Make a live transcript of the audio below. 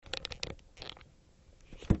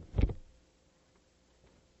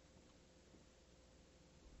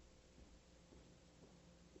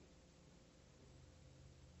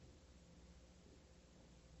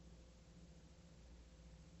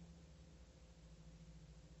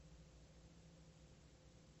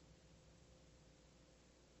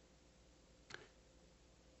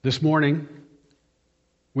This morning,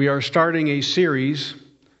 we are starting a series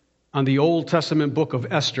on the Old Testament book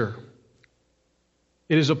of Esther.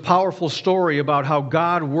 It is a powerful story about how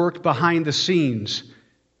God worked behind the scenes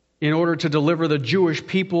in order to deliver the Jewish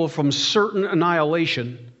people from certain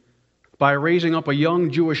annihilation by raising up a young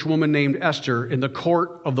Jewish woman named Esther in the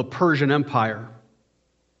court of the Persian Empire.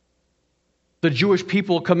 The Jewish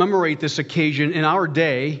people commemorate this occasion in our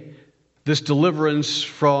day, this deliverance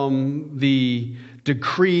from the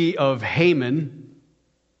decree of Haman,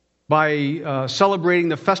 by celebrating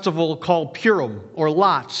the festival called Purim, or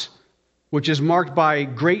Lots, which is marked by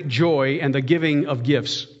great joy and the giving of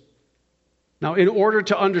gifts. Now, in order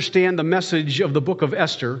to understand the message of the book of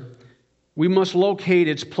Esther, we must locate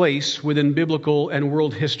its place within biblical and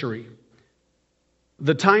world history.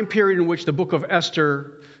 The time period in which the book of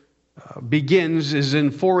Esther begins is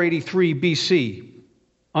in 483 BC,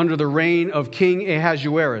 under the reign of King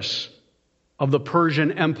Ahasuerus of the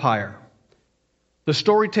Persian Empire. The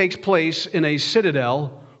story takes place in a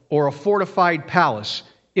citadel or a fortified palace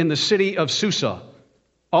in the city of Susa,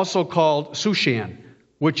 also called Shushan,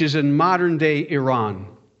 which is in modern-day Iran.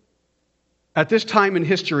 At this time in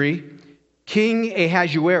history, King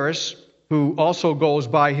Ahasuerus, who also goes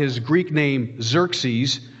by his Greek name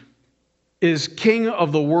Xerxes, is king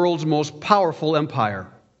of the world's most powerful empire.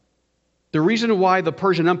 The reason why the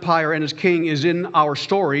Persian Empire and its king is in our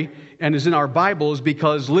story and is in our Bible is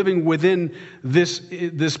because living within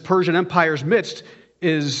this Persian Empire's midst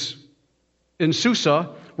is in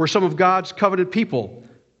Susa, were some of God's covenant people,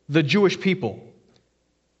 the Jewish people.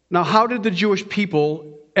 Now, how did the Jewish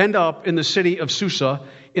people end up in the city of Susa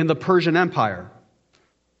in the Persian Empire?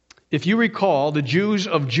 If you recall, the Jews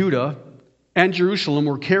of Judah and Jerusalem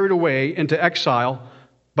were carried away into exile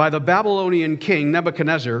by the Babylonian king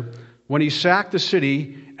Nebuchadnezzar when he sacked the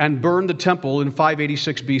city and burned the temple in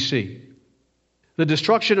 586 BC. The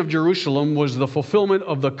destruction of Jerusalem was the fulfillment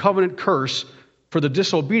of the covenant curse for the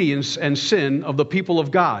disobedience and sin of the people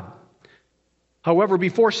of God. However,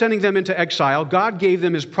 before sending them into exile, God gave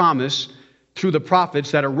them his promise through the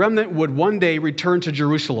prophets that a remnant would one day return to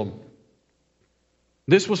Jerusalem.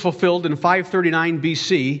 This was fulfilled in 539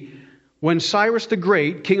 BC when Cyrus the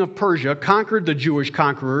Great, king of Persia, conquered the Jewish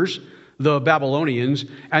conquerors, the Babylonians,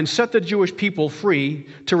 and set the Jewish people free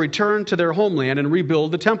to return to their homeland and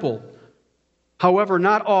rebuild the temple. However,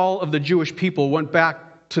 not all of the Jewish people went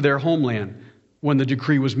back to their homeland when the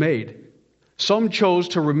decree was made. Some chose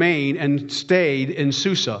to remain and stayed in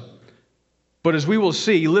Susa. But as we will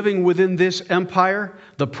see, living within this empire,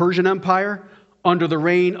 the Persian Empire, under the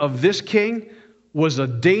reign of this king, was a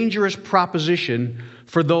dangerous proposition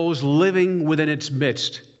for those living within its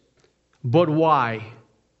midst. But why?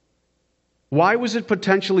 Why was it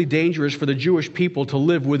potentially dangerous for the Jewish people to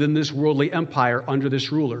live within this worldly empire under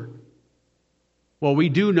this ruler? Well, we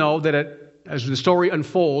do know that as the story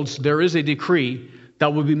unfolds, there is a decree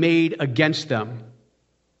that will be made against them.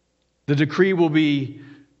 The decree will be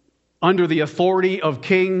under the authority of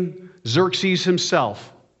King Xerxes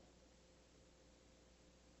himself.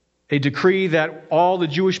 A decree that all the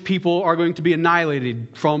Jewish people are going to be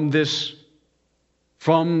annihilated from the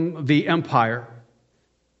empire.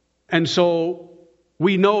 And so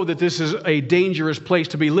we know that this is a dangerous place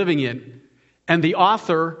to be living in. And the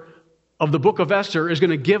author of the book of Esther is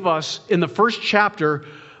going to give us, in the first chapter,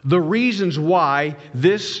 the reasons why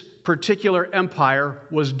this particular empire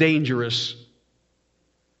was dangerous.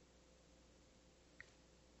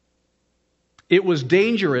 It was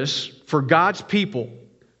dangerous for God's people,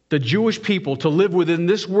 the Jewish people, to live within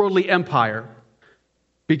this worldly empire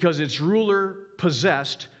because its ruler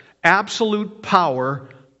possessed absolute power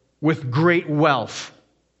with great wealth.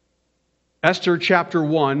 Esther chapter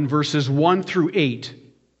 1, verses 1 through 8.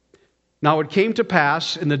 Now it came to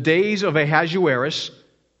pass in the days of Ahasuerus,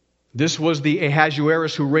 this was the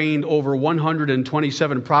Ahasuerus who reigned over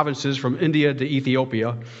 127 provinces from India to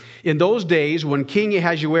Ethiopia. In those days, when King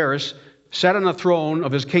Ahasuerus sat on the throne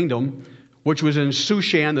of his kingdom, which was in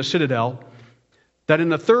Shushan, the citadel, that in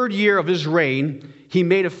the third year of his reign, he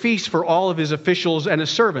made a feast for all of his officials and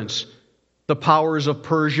his servants, the powers of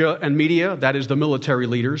Persia and Media, that is the military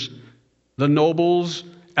leaders, the nobles,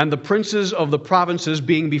 and the princes of the provinces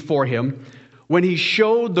being before him, when he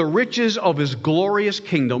showed the riches of his glorious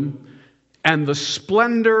kingdom and the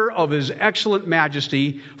splendor of his excellent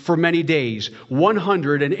majesty for many days,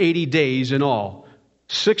 180 days in all,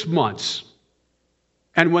 6 months.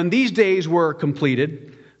 And when these days were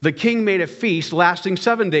completed, the king made a feast lasting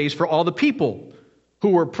 7 days for all the people who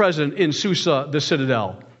were present in Susa, the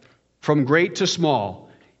citadel, from great to small,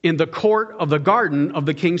 in the court of the garden of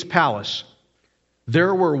the king's palace.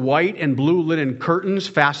 There were white and blue linen curtains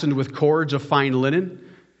fastened with cords of fine linen.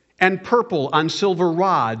 and purple on silver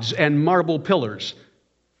rods and marble pillars.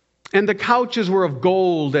 And the couches were of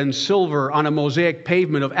gold and silver on a mosaic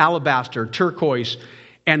pavement of alabaster, turquoise,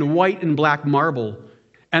 and white and black marble.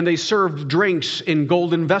 And they served drinks in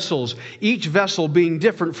golden vessels, each vessel being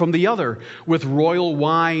different from the other, with royal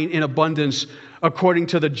wine in abundance, according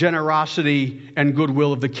to the generosity and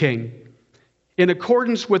goodwill of the king. In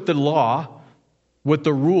accordance with the law, with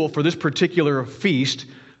the rule for this particular feast,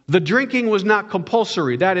 the drinking was not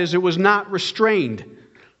compulsory. That is, it was not restrained.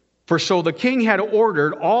 For so the king had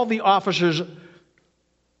ordered all the officers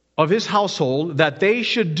of his household that they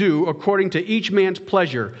should do according to each man's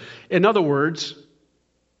pleasure. In other words,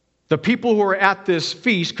 the people who were at this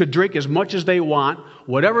feast could drink as much as they want.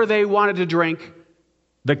 Whatever they wanted to drink,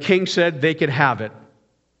 the king said they could have it.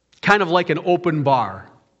 Kind of like an open bar.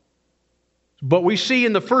 But we see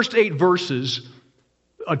in the first 8 verses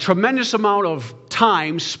a tremendous amount of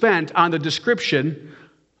time spent on the description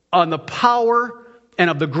on the power and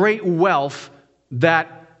of the great wealth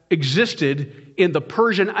that existed in the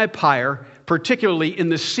Persian Empire, particularly in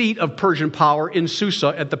the seat of Persian power in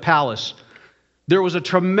Susa at the palace. There was a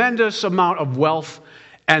tremendous amount of wealth,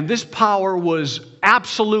 and this power was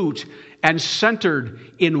absolute and centered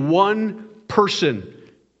in one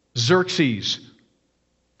person, Xerxes.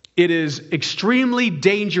 It is extremely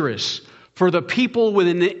dangerous for the people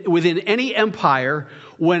within any empire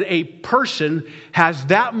when a person has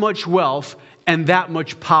that much wealth and that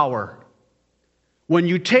much power. When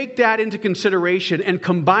you take that into consideration and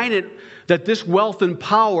combine it, that this wealth and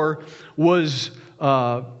power was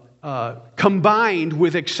combined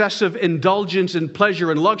with excessive indulgence and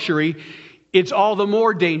pleasure and luxury, it's all the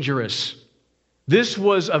more dangerous. This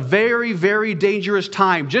was a very, very dangerous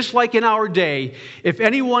time. Just like in our day, if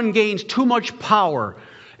anyone gains too much power,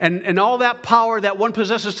 and all that power that one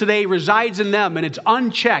possesses today resides in them, and it's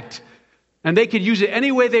unchecked, and they could use it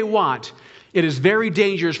any way they want, it is very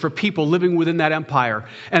dangerous for people living within that empire.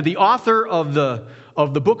 And the author of the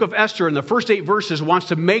book of Esther in the first 8 verses wants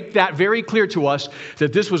to make that very clear to us,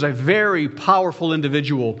 that this was a very powerful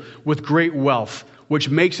individual with great wealth, which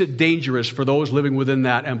makes it dangerous for those living within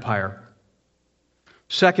that empire.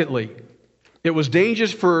 Secondly, it was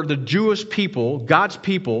dangerous for the Jewish people, God's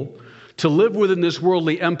people, to live within this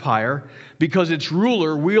worldly empire because its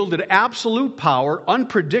ruler wielded absolute power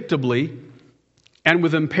unpredictably and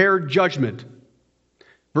with impaired judgment.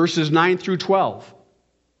 Verses 9 through 12.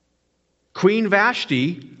 Queen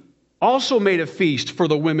Vashti also made a feast for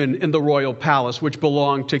the women in the royal palace, which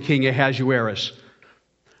belonged to King Ahasuerus.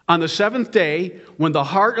 On the 7th day, when the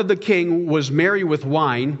heart of the king was merry with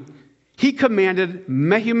wine, he commanded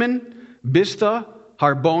Mehuman, Biztha,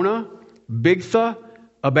 Harbona, Bigtha,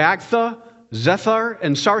 Abagtha, Zethar,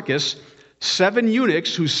 and Sarkis, 7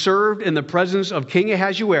 eunuchs who served in the presence of King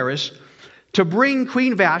Ahasuerus, to bring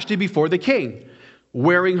Queen Vashti before the king,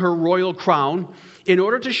 wearing her royal crown, in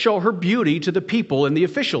order to show her beauty to the people and the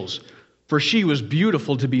officials, for she was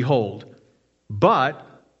beautiful to behold. But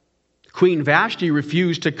Queen Vashti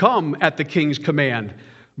refused to come at the king's command,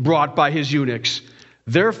 brought by his eunuchs.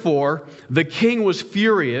 Therefore, the king was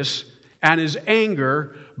furious, and his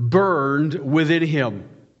anger burned within him.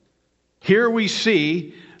 Here we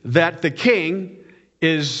see that the king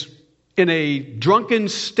is in a drunken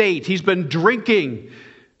state. He's been drinking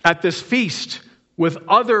at this feast with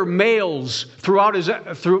other males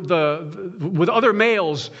with other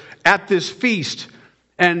males at this feast.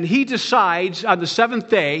 And he decides on the 7th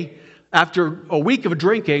day, after a week of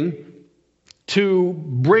drinking, to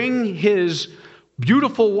bring his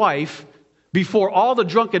beautiful wife before all the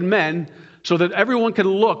drunken men so that everyone can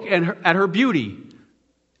look at her beauty.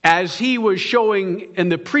 As he was showing in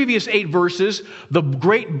the previous 8 verses the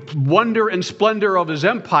great wonder and splendor of his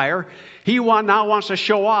empire, he now wants to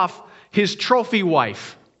show off his trophy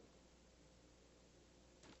wife.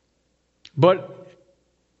 But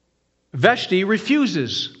Vashti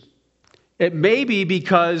refuses. It may be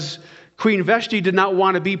because Queen Vashti did not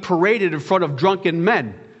want to be paraded in front of drunken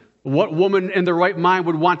men. What woman in their right mind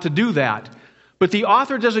would want to do that? But the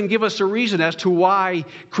author doesn't give us a reason as to why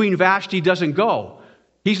Queen Vashti doesn't go.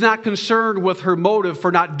 He's not concerned with her motive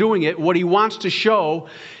for not doing it. What he wants to show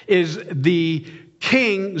is the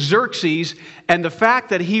king, Xerxes, and the fact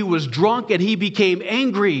that he was drunk and he became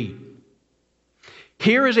angry.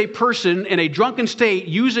 Here is a person in a drunken state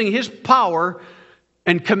using his power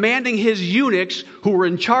and commanding his eunuchs who were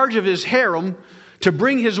in charge of his harem to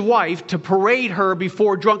bring his wife to parade her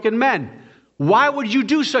before drunken men. Why would you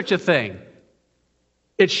do such a thing?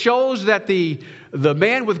 It shows that the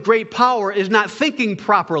man with great power is not thinking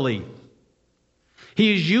properly.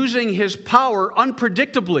 He is using his power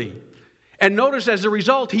unpredictably. And notice as a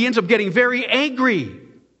result, he ends up getting very angry.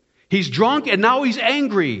 He's drunk and now he's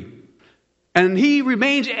angry. And he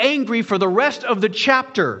remains angry for the rest of the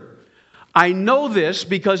chapter. I know this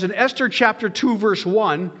because in Esther chapter 2, verse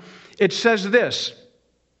 1, it says this.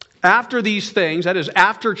 After these things, that is,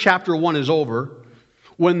 after chapter 1 is over,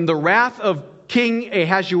 when the wrath of King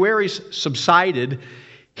Ahasuerus subsided,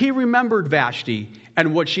 he remembered Vashti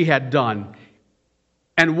and what she had done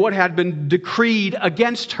and what had been decreed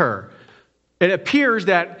against her. It appears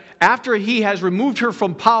that after he has removed her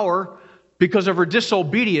from power because of her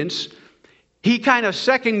disobedience, he kind of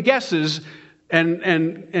second guesses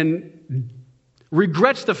and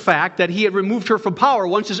regrets the fact that he had removed her from power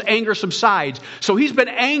once his anger subsides. So he's been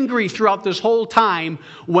angry throughout this whole time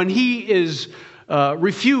when he is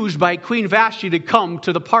refused by Queen Vashti to come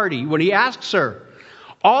to the party, when he asks her.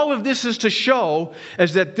 All of this is to show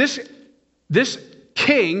is that this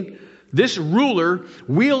king, this ruler,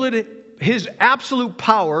 wielded his absolute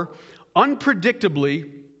power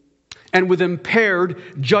unpredictably and with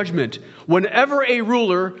impaired judgment. Whenever a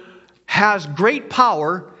ruler has great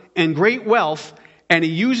power and great wealth, and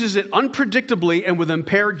he uses it unpredictably and with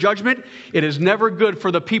impaired judgment, it is never good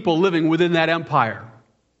for the people living within that empire.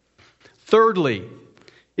 Thirdly,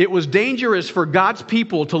 it was dangerous for God's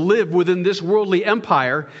people to live within this worldly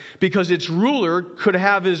empire because its ruler could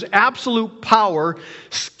have his absolute power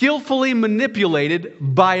skillfully manipulated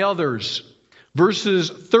by others. Verses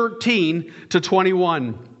 13 to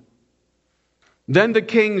 21. Then the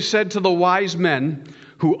king said to the wise men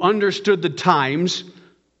who understood the times,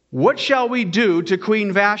 "What shall we do to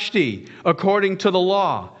Queen Vashti according to the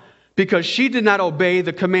law? Because she did not obey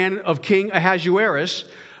the command of King Ahasuerus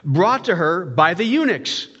brought to her by the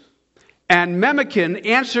eunuchs." And Memucan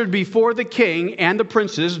answered before the king and the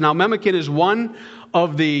princes. Now Memucan is one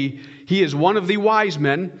of the wise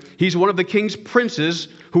men. He's one of the king's princes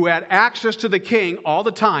who had access to the king all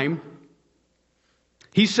the time.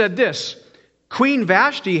 He said this, "Queen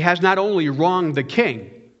Vashti has not only wronged the king,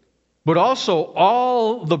 but also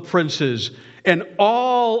all the princes and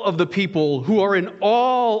all of the people who are in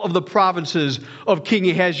all of the provinces of King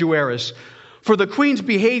Ahasuerus. For the queen's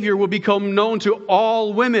behavior will become known to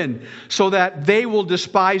all women, so that they will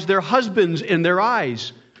despise their husbands in their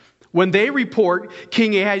eyes. When they report,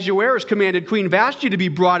 King Ahasuerus commanded Queen Vashti to be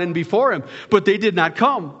brought in before him, but they did not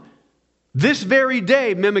come. This very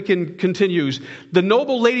day," Memucan continues, "the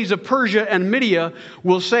noble ladies of Persia and Media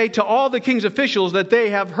will say to all the king's officials that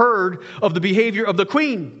they have heard of the behavior of the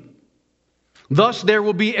queen. Thus there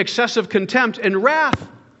will be excessive contempt and wrath.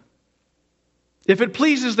 If it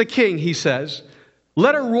pleases the king," he says,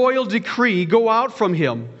 "let a royal decree go out from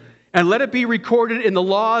him, and let it be recorded in the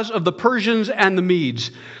laws of the Persians and the Medes,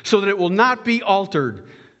 so that it will not be altered,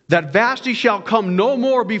 that Vashti shall come no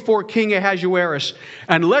more before King Ahasuerus,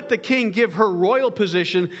 and let the king give her royal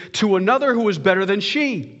position to another who is better than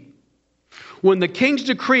she. When the king's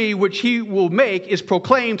decree, which he will make, is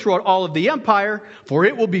proclaimed throughout all of the empire, for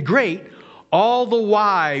it will be great, all the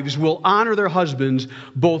wives will honor their husbands,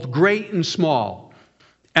 both great and small."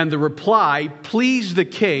 And the reply pleased the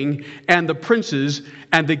king and the princes,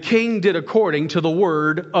 and the king did according to the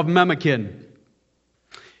word of Memucan.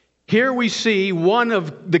 Here we see one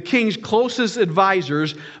of the king's closest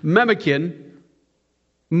advisors, Memucan,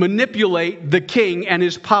 manipulate the king and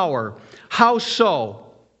his power. How so?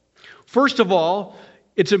 First of all,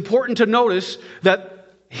 it's important to notice that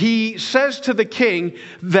he says to the king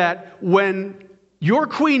that when your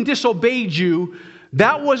queen disobeyed you,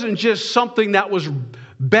 that wasn't just something that was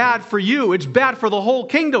bad for you. It's bad for the whole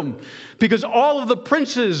kingdom. Because all of the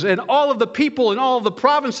princes and all of the people and all of the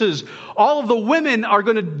provinces, all of the women are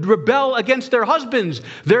going to rebel against their husbands.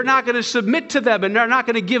 They're not going to submit to them, and they're not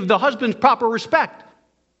going to give the husbands proper respect.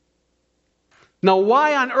 Now,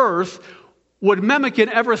 why on earth would Memucan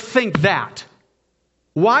ever think that?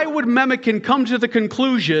 Why would Memucan come to the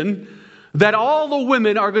conclusion that all the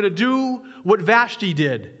women are going to do what Vashti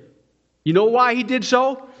did? You know why he did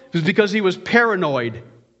so? It was because he was paranoid.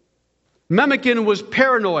 Memucan was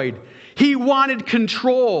paranoid. He wanted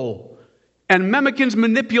control. And Memucan's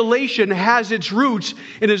manipulation has its roots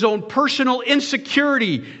in his own personal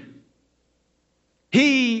insecurity.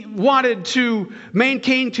 He wanted to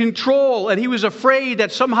maintain control, and he was afraid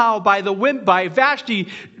that somehow by Vashti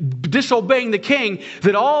disobeying the king,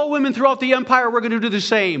 that all women throughout the empire were going to do the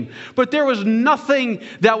same. But there was nothing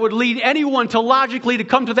that would lead anyone to logically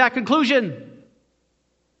come to that conclusion.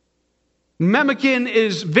 Memucan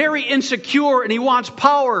is very insecure, and he wants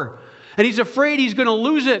power, and he's afraid he's going to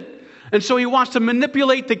lose it. And so he wants to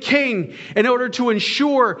manipulate the king in order to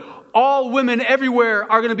ensure all women everywhere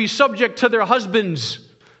are going to be subject to their husbands,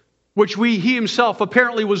 which he himself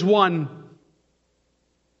apparently was one.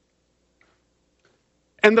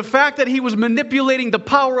 And the fact that he was manipulating the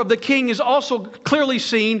power of the king is also clearly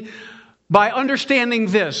seen by understanding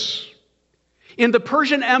this. In the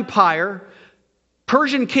Persian Empire,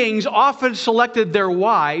 Persian kings often selected their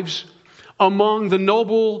wives among the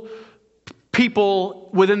noble people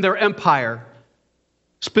within their empire.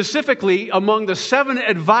 Specifically, among the 7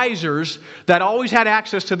 advisors that always had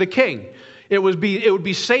access to the king. It would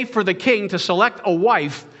be safe for the king to select a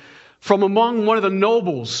wife from among one of the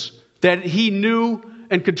nobles that he knew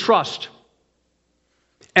and could trust.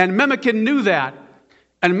 And Memucan knew that.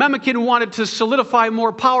 And Memucan wanted to solidify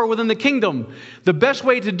more power within the kingdom. The best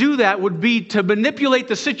way to do that would be to manipulate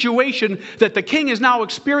the situation that the king is now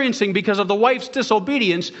experiencing because of the wife's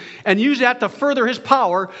disobedience and use that to further his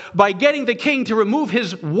power by getting the king to remove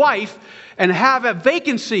his wife and have a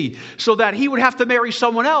vacancy so that he would have to marry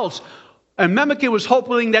someone else. And Memucan was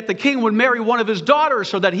hoping that the king would marry one of his daughters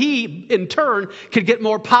so that he, in turn, could get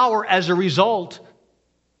more power as a result.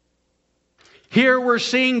 Here we're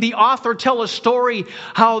seeing the author tell a story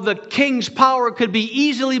how the king's power could be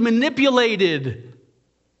easily manipulated.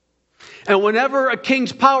 And whenever a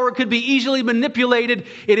king's power could be easily manipulated,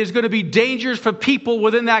 it is going to be dangerous for people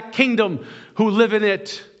within that kingdom who live in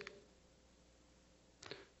it.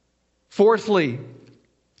 Fourthly,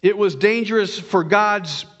 it was dangerous for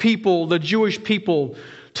God's people, the Jewish people,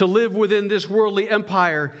 to live within this worldly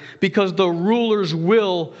empire because the ruler's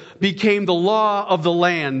will became the law of the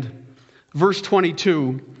land. Verse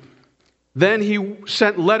 22, then he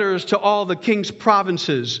sent letters to all the king's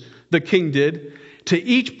provinces, the king did, to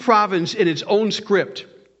each province in its own script,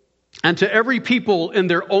 and to every people in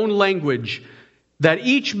their own language, that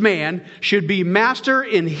each man should be master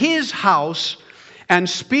in his house and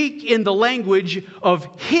speak in the language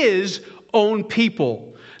of his own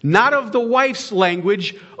people, not of the wife's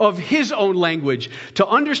language, of his own language. To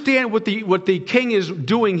understand what the king is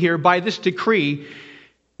doing here by this decree,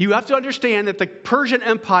 you have to understand that the Persian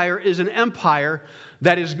Empire is an empire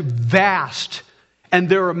that is vast. And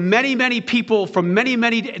there are many, many people from many,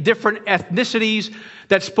 many different ethnicities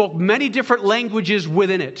that spoke many different languages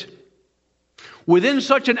within it. Within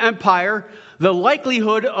such an empire, the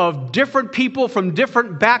likelihood of different people from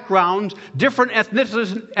different backgrounds, different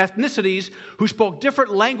ethnicities who spoke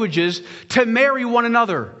different languages to marry one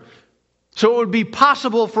another. So it would be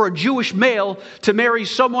possible for a Jewish male to marry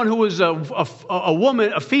someone who was a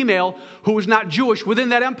woman, a female, who was not Jewish within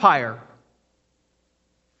that empire.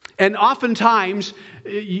 And oftentimes,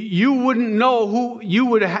 you wouldn't know who, you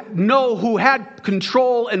would know who had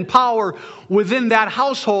control and power within that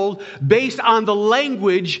household based on the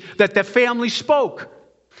language that the family spoke.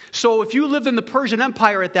 So if you lived in the Persian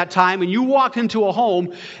Empire at that time and you walked into a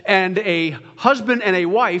home and a husband and a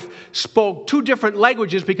wife spoke 2 different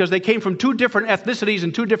languages because they came from 2 different ethnicities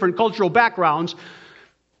and 2 different cultural backgrounds,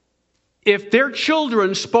 if their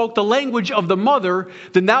children spoke the language of the mother,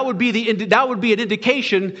 then that would be an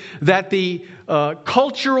indication that the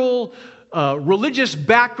cultural, religious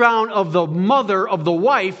background of the mother, of the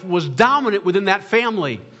wife, was dominant within that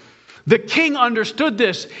family. The king understood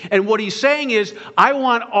this, and what he's saying is, I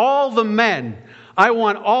want all the men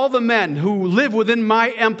who live within my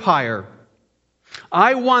empire,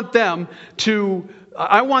 I want them to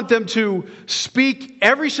speak,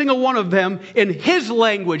 every single one of them, in his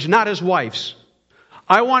language, not his wife's.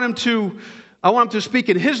 I want him to speak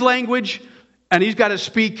in his language, and he's got to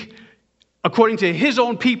speak according to his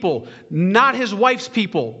own people, not his wife's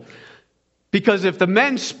people. Because if the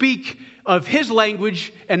men speak of his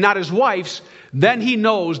language and not his wife's, then he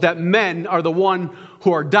knows that men are the one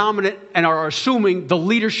who are dominant and are assuming the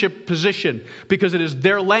leadership position, because it is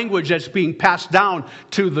their language that's being passed down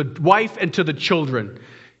to the wife and to the children.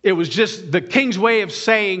 It was just the king's way of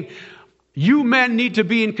saying, you men need to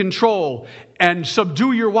be in control and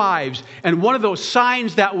subdue your wives. And one of those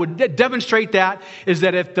signs that would demonstrate that is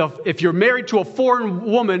that if you're married to a foreign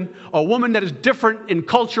woman, a woman that is different in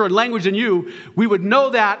culture and language than you, we would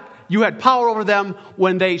know that you had power over them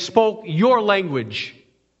when they spoke your language.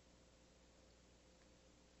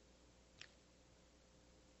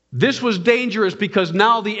 This was dangerous because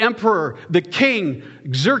now the emperor, the king,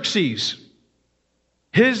 Xerxes,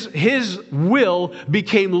 his will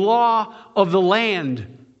became law of the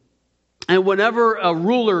land. And whenever a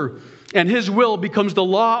ruler and his will becomes the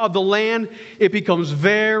law of the land, it becomes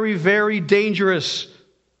very, very dangerous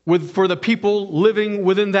for the people living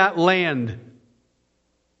within that land.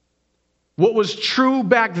 What was true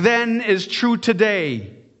back then is true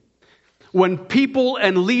today. When people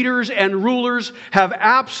and leaders and rulers have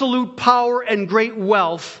absolute power and great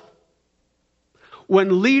wealth,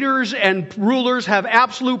 when leaders and rulers have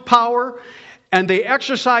absolute power and they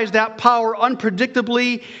exercise that power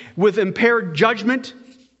unpredictably with impaired judgment,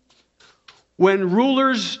 when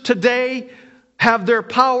rulers today have their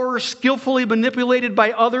power skillfully manipulated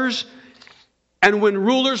by others, and when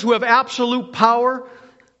rulers who have absolute power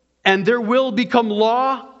and their will become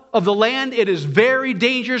law of the land, it is very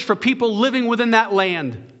dangerous for people living within that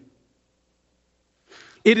land.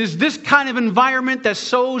 It is this kind of environment that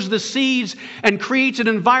sows the seeds and creates an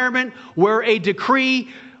environment where a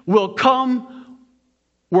decree will come,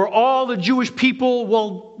 where all the Jewish people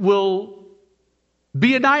will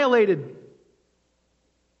be annihilated.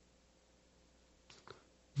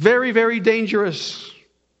 Very, very dangerous.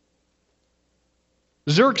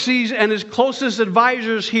 Xerxes and his closest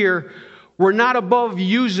advisors here were not above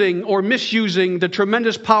using or misusing the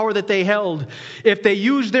tremendous power that they held. If they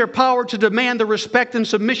used their power to demand the respect and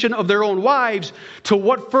submission of their own wives, to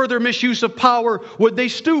what further misuse of power would they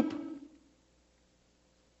stoop?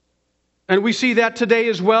 And we see that today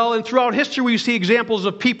as well. And throughout history, we see examples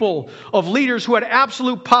of people, of leaders who had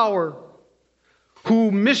absolute power,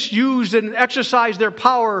 who misused and exercised their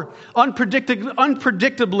power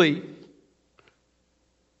unpredictably,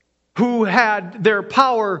 who had their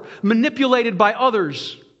power manipulated by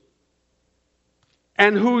others,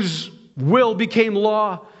 and whose will became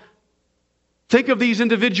law. Think of these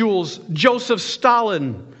individuals: Joseph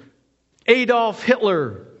Stalin, Adolf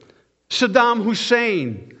Hitler, Saddam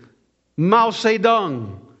Hussein, Mao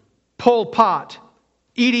Zedong, Pol Pot,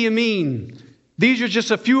 Idi Amin. These are just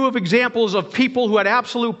a few of examples of people who had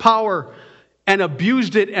absolute power and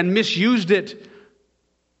abused it and misused it.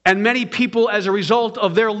 And many people, as a result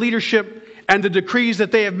of their leadership and the decrees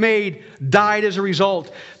that they have made, died as a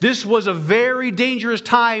result. This was a very dangerous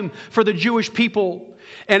time for the Jewish people.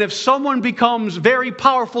 And if someone becomes very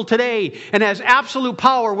powerful today and has absolute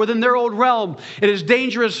power within their own realm, it is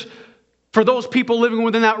dangerous for those people living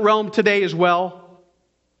within that realm today as well.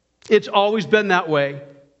 It's always been that way.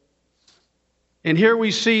 And here we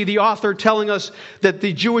see the author telling us that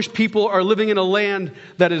the Jewish people are living in a land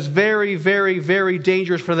that is very, very, very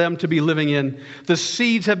dangerous for them to be living in. The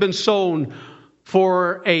seeds have been sown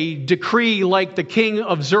for a decree like the king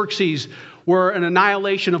of Xerxes, where an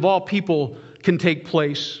annihilation of all people can take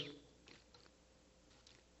place.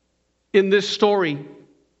 In this story,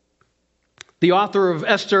 the author of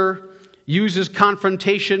Esther uses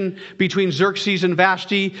confrontation between Xerxes and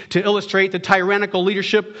Vashti to illustrate the tyrannical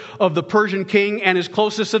leadership of the Persian king and his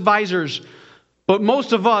closest advisors. But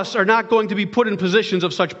most of us are not going to be put in positions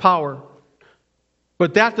of such power.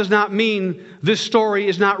 But that does not mean this story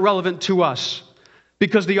is not relevant to us.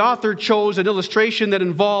 Because the author chose an illustration that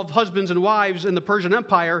involved husbands and wives in the Persian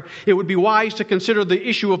Empire, it would be wise to consider the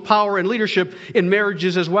issue of power and leadership in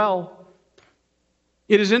marriages as well.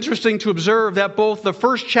 It is interesting to observe that both the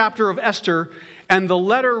first chapter of Esther and the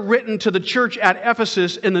letter written to the church at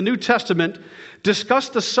Ephesus in the New Testament discuss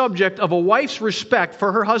the subject of a wife's respect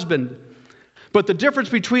for her husband. But the difference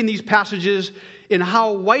between these passages in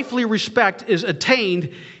how wifely respect is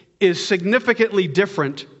attained is significantly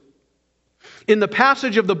different. In the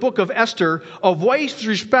passage of the book of Esther, a wife's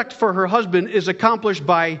respect for her husband is accomplished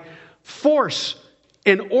by force,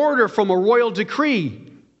 in order from a royal decree.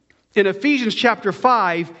 In Ephesians chapter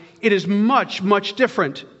 5, it is much, much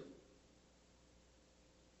different.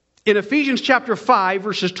 In Ephesians chapter 5,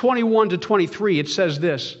 verses 21 to 23, it says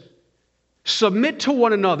this: "Submit to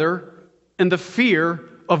one another in the fear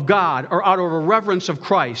of God," or out of a reverence of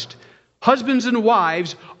Christ. Husbands and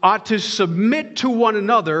wives ought to submit to one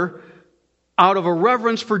another out of a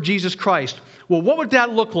reverence for Jesus Christ. Well, what would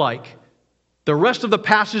that look like? The rest of the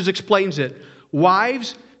passage explains it.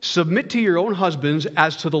 Wives, submit to your own husbands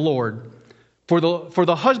as to the Lord. For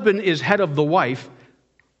the husband is head of the wife,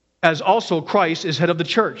 as also Christ is head of the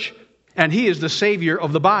church, and he is the Savior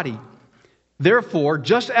of the body. Therefore,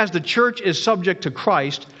 just as the church is subject to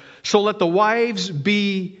Christ, so let the wives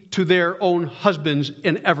be to their own husbands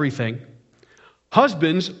in everything.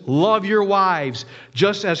 Husbands, love your wives,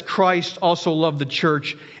 just as Christ also loved the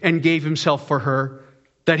church and gave himself for her,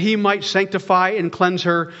 that he might sanctify and cleanse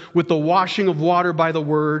her with the washing of water by the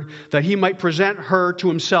word, that he might present her to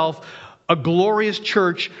himself a glorious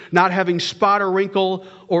church, not having spot or wrinkle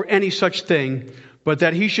or any such thing, but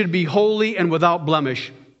that he should be holy and without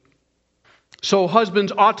blemish. So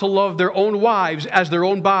husbands ought to love their own wives as their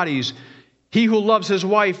own bodies. He who loves his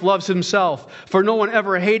wife loves himself. For no one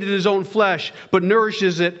ever hated his own flesh, but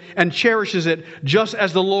nourishes it and cherishes it, just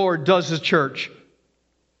as the Lord does his church.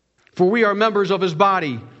 For we are members of his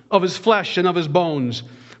body, of his flesh, and of his bones.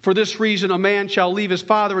 For this reason, a man shall leave his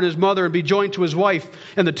father and his mother and be joined to his wife,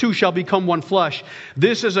 and the two shall become one flesh.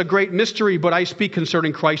 This is a great mystery, but I speak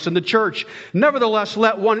concerning Christ and the church. Nevertheless,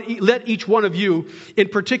 let each one of you in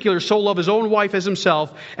particular so love his own wife as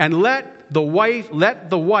himself, and let the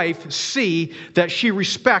wife see that she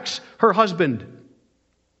respects her husband.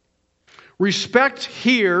 Respect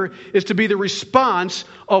here is to be the response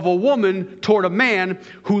of a woman toward a man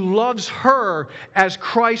who loves her as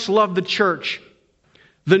Christ loved the church.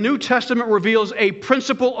 The New Testament reveals a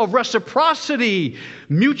principle of reciprocity,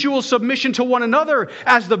 mutual submission to one another,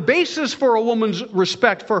 as the basis for a woman's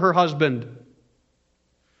respect for her husband.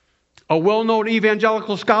 A well-known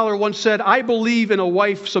evangelical scholar once said, "I believe in a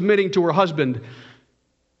wife submitting to her husband,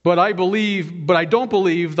 but I don't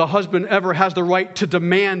believe the husband ever has the right to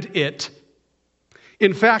demand it.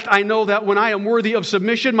 In fact, I know that when I am worthy of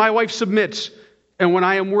submission, my wife submits, and when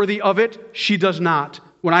I am worthy of it, she does not.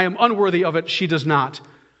 When I am unworthy of it, she does not.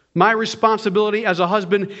 My responsibility as a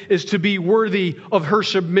husband is to be worthy of her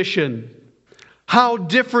submission." How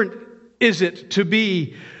different is it to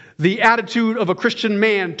be the attitude of a Christian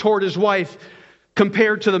man toward his wife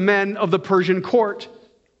compared to the men of the Persian court?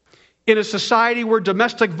 In a society where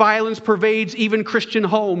domestic violence pervades even Christian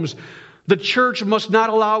homes, the church must not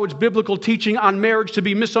allow its biblical teaching on marriage to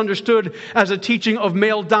be misunderstood as a teaching of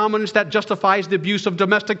male dominance that justifies the abuse of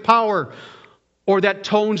domestic power, or that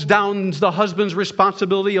tones down the husband's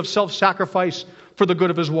responsibility of self-sacrifice for the good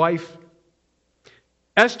of his wife.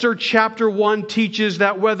 Esther chapter 1 teaches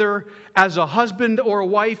that whether as a husband or a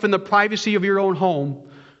wife in the privacy of your own home,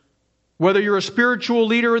 whether you're a spiritual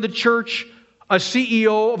leader in the church, a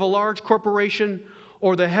CEO of a large corporation,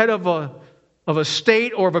 or the head of a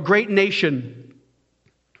state or of a great nation,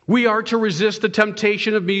 we are to resist the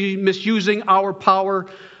temptation of misusing our power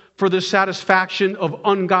for the satisfaction of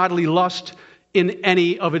ungodly lust in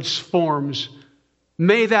any of its forms.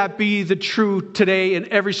 May that be the truth today in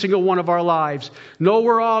every single one of our lives. No,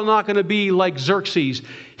 we're all not going to be like Xerxes.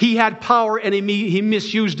 He had power and he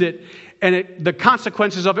misused it, and the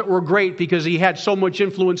consequences of it were great because he had so much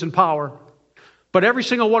influence and power. But every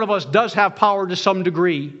single one of us does have power to some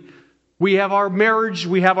degree. We have our marriage,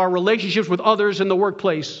 we have our relationships with others in the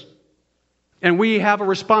workplace, and we have a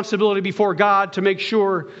responsibility before God to make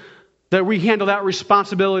sure that we handle that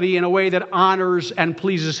responsibility in a way that honors and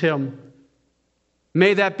pleases Him.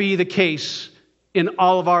 May that be the case in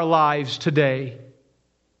all of our lives today.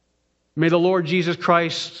 May the Lord Jesus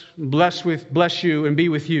Christ bless you and be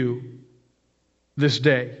with you this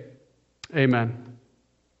day. Amen.